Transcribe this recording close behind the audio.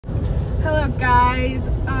Hello guys,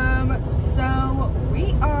 so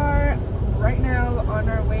we are right now on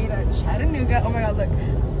our way to Chattanooga. Oh my god, look,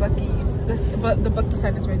 Buc-ee's. The Buc-ee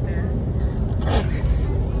sign is right there.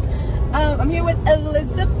 I'm here with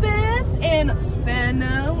Elizabeth and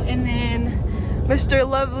Fano, and then Mr.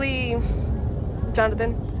 Lovely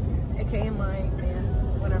Jonathan, aka my man,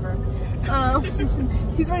 whatever.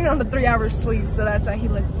 He's running on a 3-hour sleep, so that's why he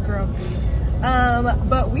looks grumpy.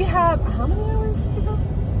 But we have how many hours to go?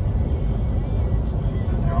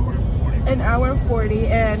 An hour and 40,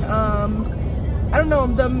 and I don't know,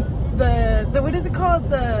 the what is it called,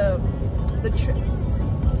 the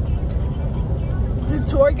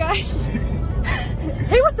tour guide.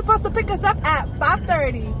 He was supposed to pick us up at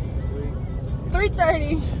 5:30,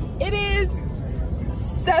 3:30. It is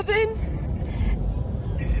 7,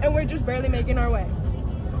 and we're just barely making our way.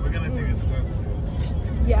 We're gonna see the sunset.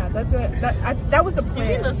 Yeah, that's what that was the plan.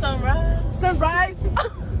 You mean the sunrise? Sunrise. We're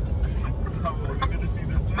gonna see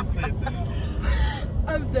the sunset now.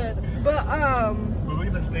 I'm dead. But we're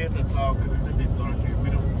gonna stay at the top because it's gonna be dark and we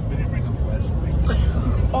didn't bring no flashlights.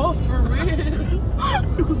 oh, for real.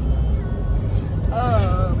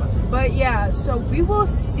 But yeah, so we will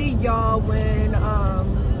see y'all when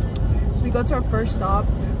we go to our first stop.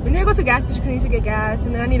 We need to go to the gas station because I need to get gas,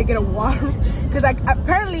 and then I need to get a water because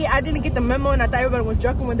apparently I didn't get the memo, and I thought everybody was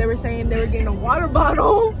joking when they were saying they were getting a water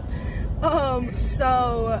bottle.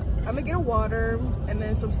 So I'm gonna get a water and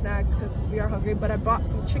then some snacks because we are hungry. But I bought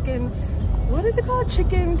some chicken, what is it called?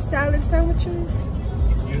 Chicken salad sandwiches.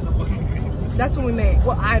 That's what we made.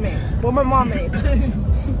 Well, I made. Well, my mom made.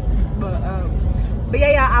 But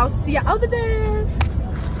yeah, I'll see you over there.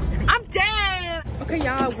 I'm dead. Okay,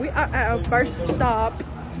 y'all, we are at our first stop.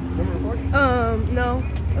 No,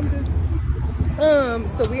 I'm good.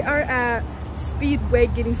 So we are at Speedway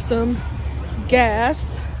getting some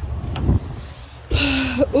gas.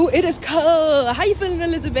 Oh, it is cold. How you feeling,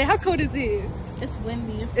 Elizabeth? How cold is it? It's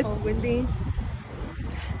windy. It's cold. It's windy.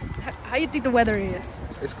 How you think the weather is?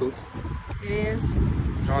 It's cool. It is.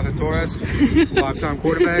 Jonathan Torres, 5-time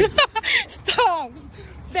quarterback. Stop.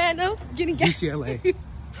 Fano, getting gas. UCLA.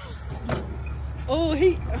 Oh,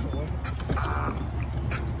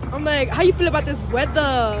 I'm like, how you feel about this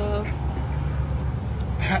weather?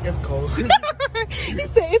 It's cold. He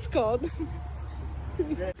said it's cold.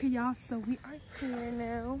 Okay, y'all, so we are here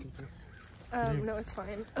now. No, it's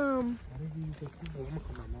fine.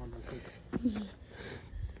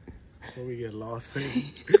 Before we get lost.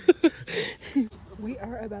 We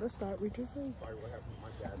are about to start. We're just like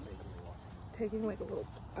taking like a little,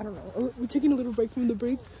 I don't know. We're taking a little break from the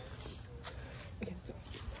break. Okay, let's go.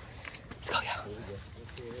 Let's go, y'all.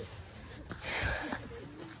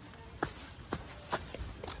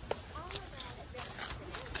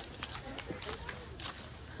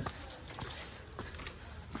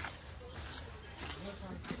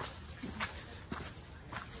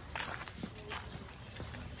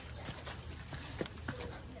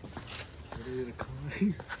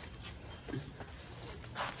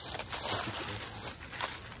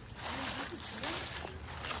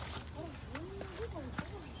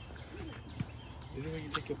 This is where you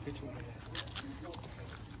take your picture with that.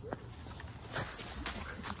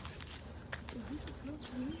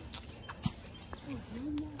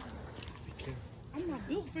 I'm not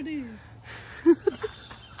built for this.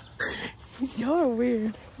 Y'all are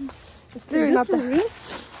weird. It's literally not that.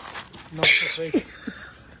 No, it's a fake.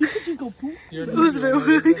 You could just go poop.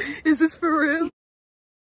 Elizabeth, is this for real?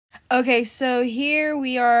 Okay, so here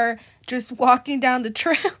we are just walking down the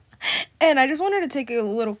trail, and I just wanted to take a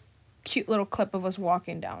little cute little clip of us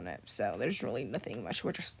walking down it. So there's really nothing much.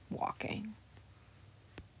 We're just walking.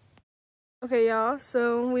 Okay, y'all,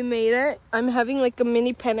 so we made it. I'm having like a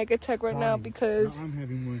mini panic attack right now because I'm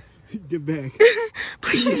having one. Get back.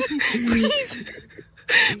 please, please,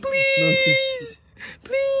 please,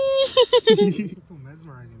 please. So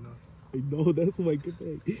mesmerizing, though. No, that's my good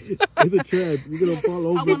thing. It's a trap. You're gonna fall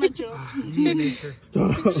over. I want to jump.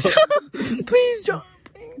 Stop. Please, John.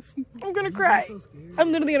 Please. I'm gonna cry.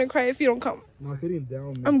 I'm literally gonna cry if you don't come. No, hitting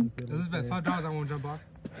down. Elizabeth, $5, I won't jump off.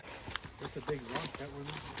 That's a big rock, that one.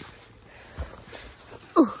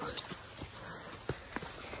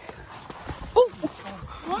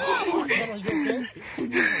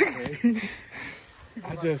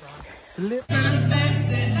 I just slipped.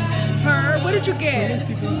 What did you get?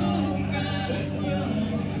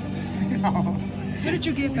 What did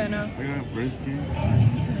you get, Fano? I got brisket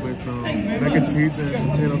with some mac and cheese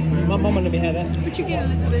and potato salad. My mama let me have that. What you get,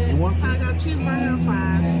 Elizabeth? You want some? I got cheeseburger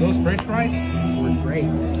 5. Those French fries were great.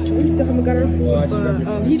 We still haven't got our food,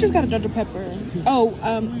 but he just got a Dr. Pepper. Oh,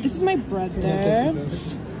 this is my brother.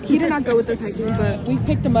 He did not go with us hiking, but we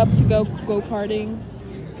picked him up to go go-karting.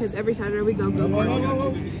 Because every Saturday we go go-karting.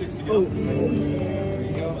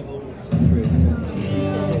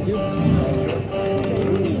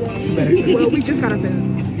 Well, we just got our food.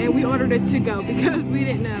 And we ordered it to go because we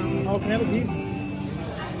didn't know. Oh, can I have a piece?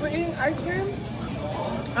 We're eating ice cream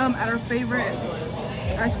at our favorite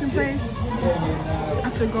ice cream place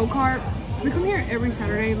after go-kart. We come here every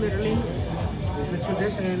Saturday, literally. It's a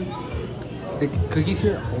tradition. The cookies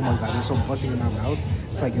here, oh my god, they're so busting in my mouth.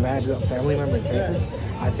 It's like if I had a family member in Texas,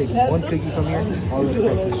 I'd take one cookie from here, all of the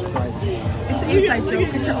Texas Sprite. It's an inside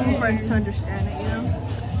joke. Get your own friends to understand it, you know?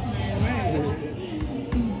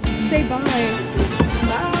 Say bye.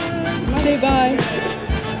 Bye. Say bye.